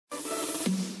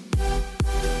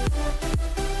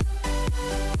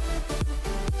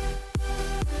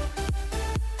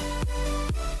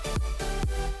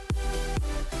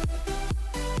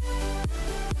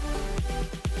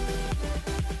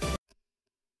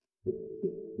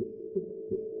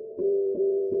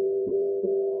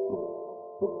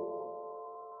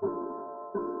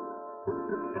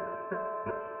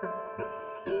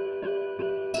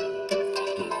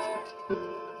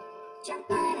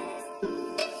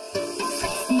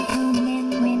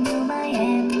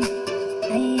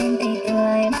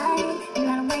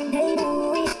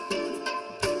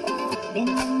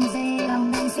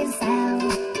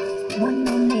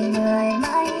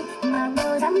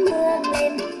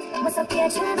sau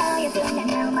kia chưa bao yêu thương nhẹ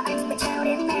nào mà anh phải trao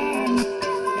đến em.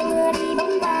 Mưa đi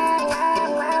bóng qua,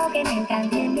 wow, wow, cái này càng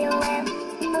thêm yêu em.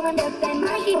 Mơ vẫn được về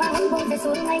mãi khi hoàng hôn buông rơi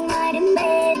xuống anh mai đến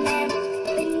bên em.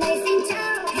 Tình này xin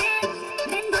trao hết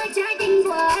đến với trái tim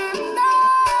của em đó.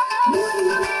 Muốn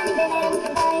hôn em bên em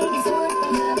cầm tay đi suốt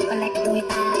con đường và lệch đôi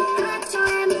ta. Hát cho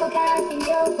em câu ca tình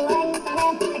yêu của anh tặng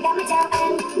em. Anh cảm ơn chào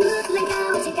em, ngước lên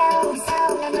cao trên cao vì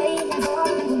sao là mây là gió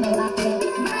là cùng màu bạc trời.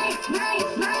 Mãi mãi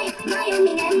mãi mãi yêu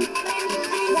mình em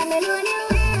là người luôn yêu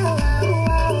em,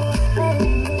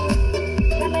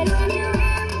 là người luôn yêu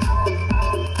em.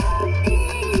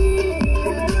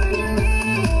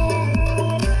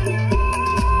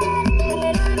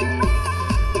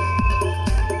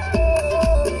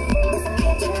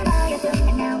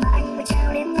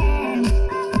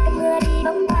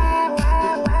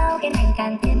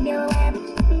 Càng thêm yêu em,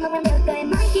 mong em được cười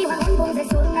mãi khi hoàng hôn buông rơi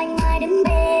xuống anh mai đến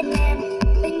bên em.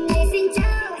 Tình này xin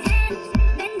trao hết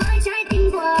đến với trái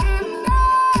tim của em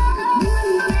đó.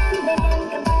 Muốn hôn em bên em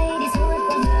cầm tay đi suốt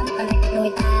con đường và lệch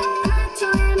đôi ta. Hát cho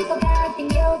em câu ca tình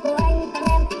yêu của anh tặng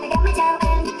em. Anh cảm ơn chào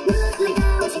em, ngước lên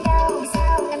cao trên cao vì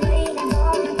sao là mây là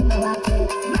gió đang cùng màu bạc trời.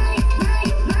 Mãi mãi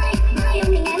mãi mãi yêu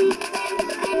mình em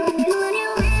luôn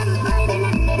yêu em. Mãi bên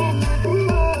em bên em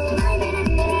mãi bên em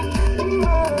bên em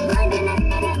mãi bên em.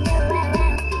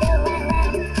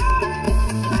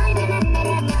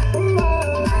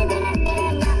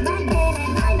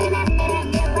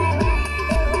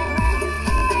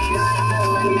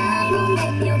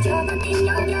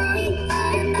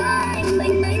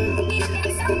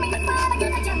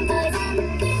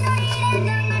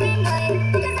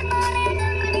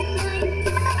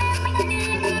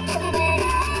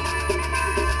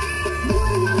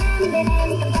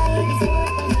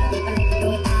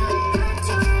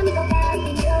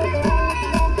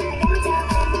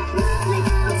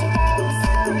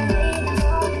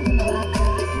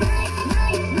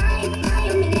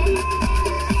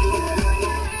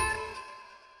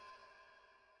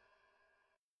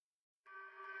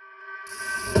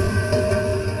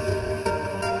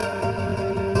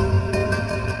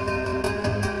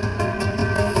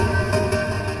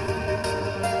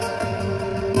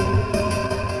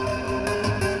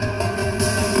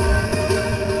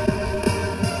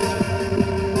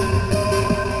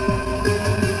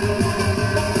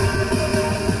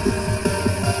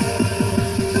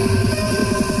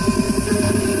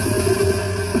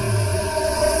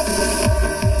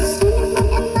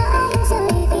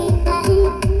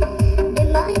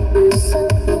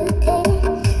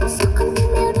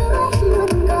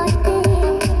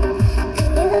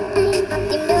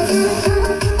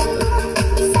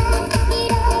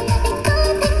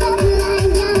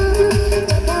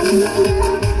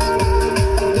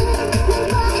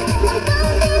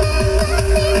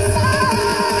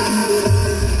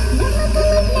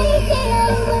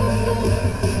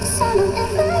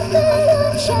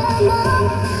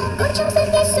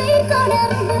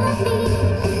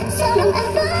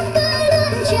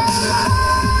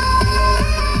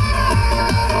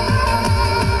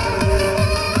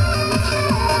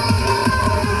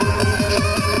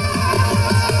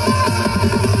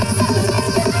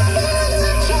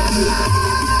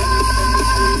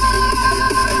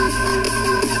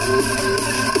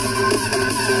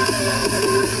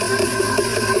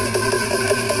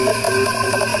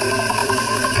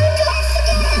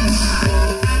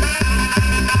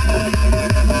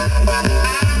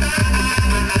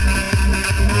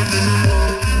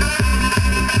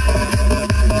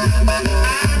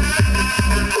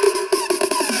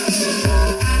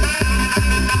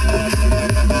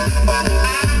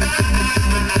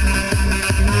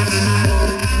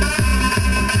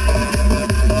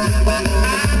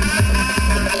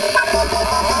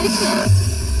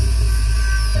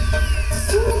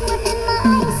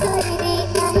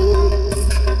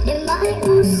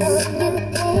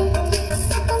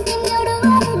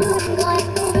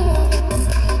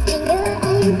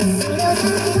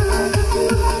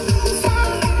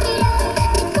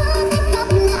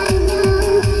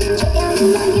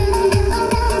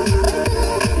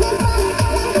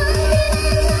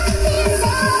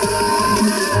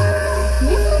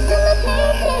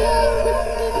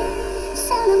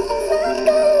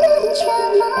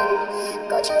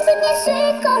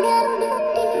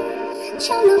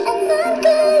 Trong lòng anh vẫn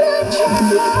cứ luôn chờ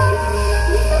mong,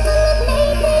 nhưng không có lúc này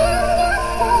khi em nhắc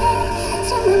về.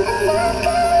 Trong lòng anh vẫn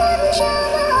cứ luôn chờ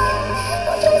mong,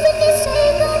 cũng không biết cái suy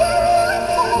có đang lót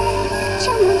về.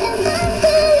 Trong lòng anh vẫn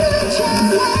cứ luôn chờ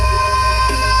mong. Trong lòng anh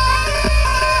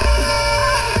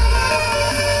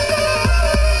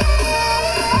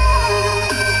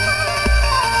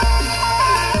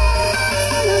vẫn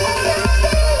cứ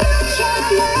luôn chờ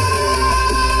mong.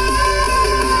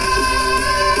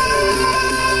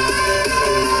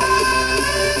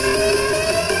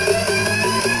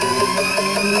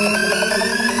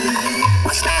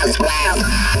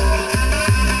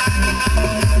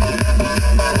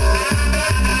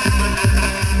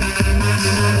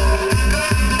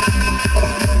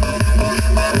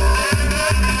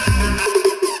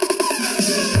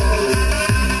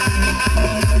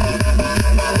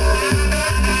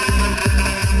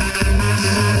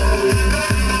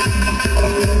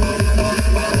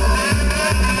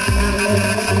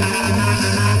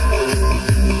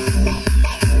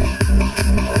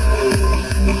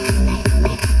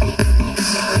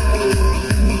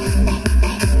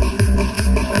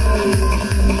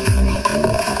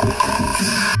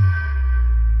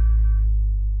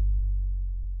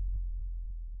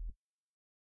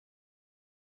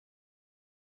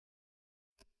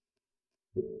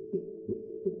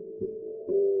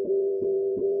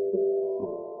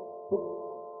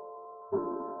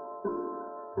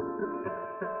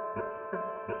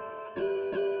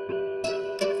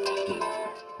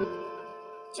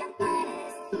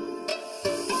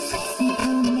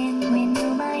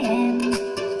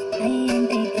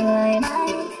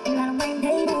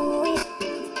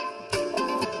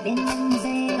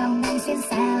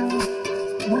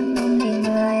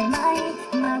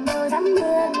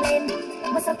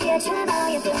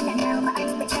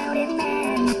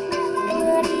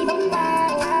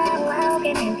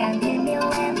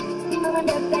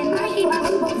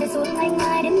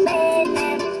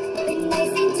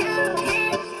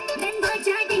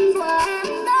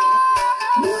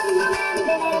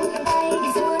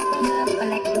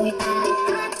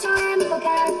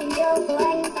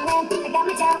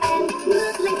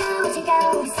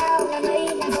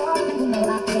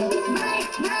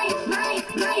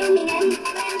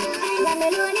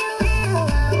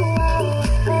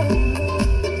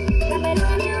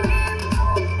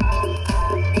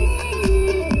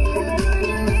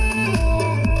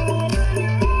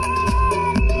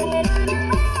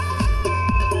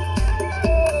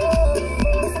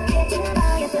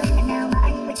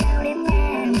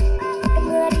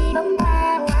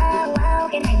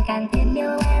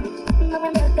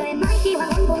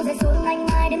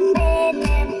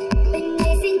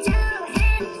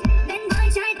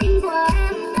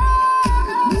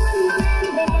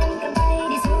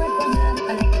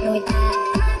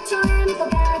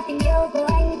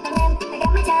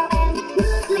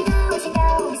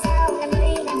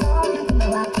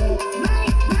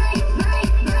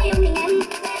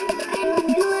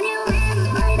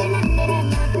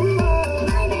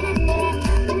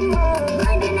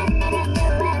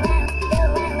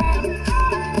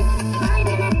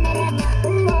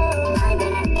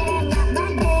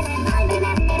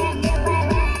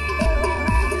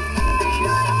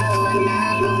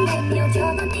 muốn dành nhiều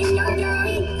cho con tim nhỏ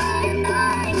nhói. Và em đó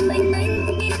anh bình minh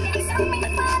đi đến ngày sống mình vượt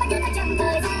qua bao nhiêu tháng trăm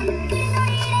thời gian. Cứ đến nơi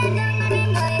đến đường mà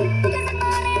đến người, cứ giấc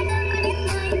mơ đến đường mà đến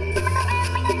người. Khi bắt đầu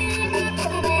em anh như em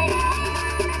trở về.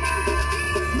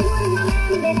 Muốn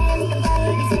em bên em cầm tay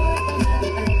đi suốt con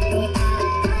đường và lệnh đôi ta.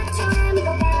 Hát cho em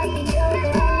câu ca tình yêu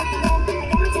của anh em hãy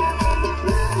gắn cho em.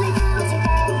 Ngước lên cao trên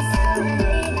cao sao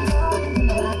đây đang có những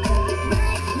màu bạc.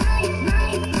 Mãi mãi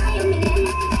mãi yêu mình em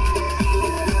luôn yêu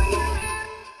em. Hãy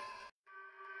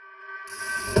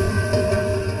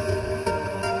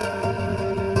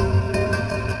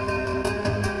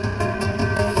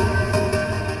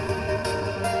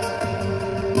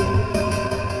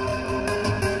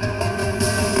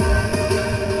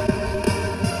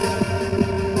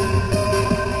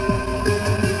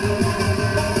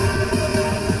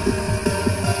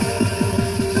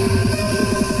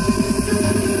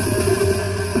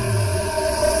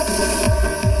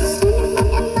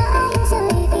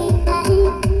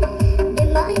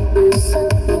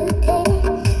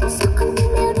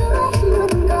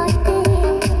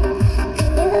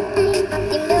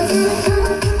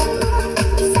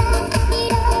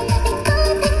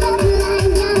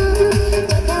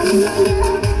subscribe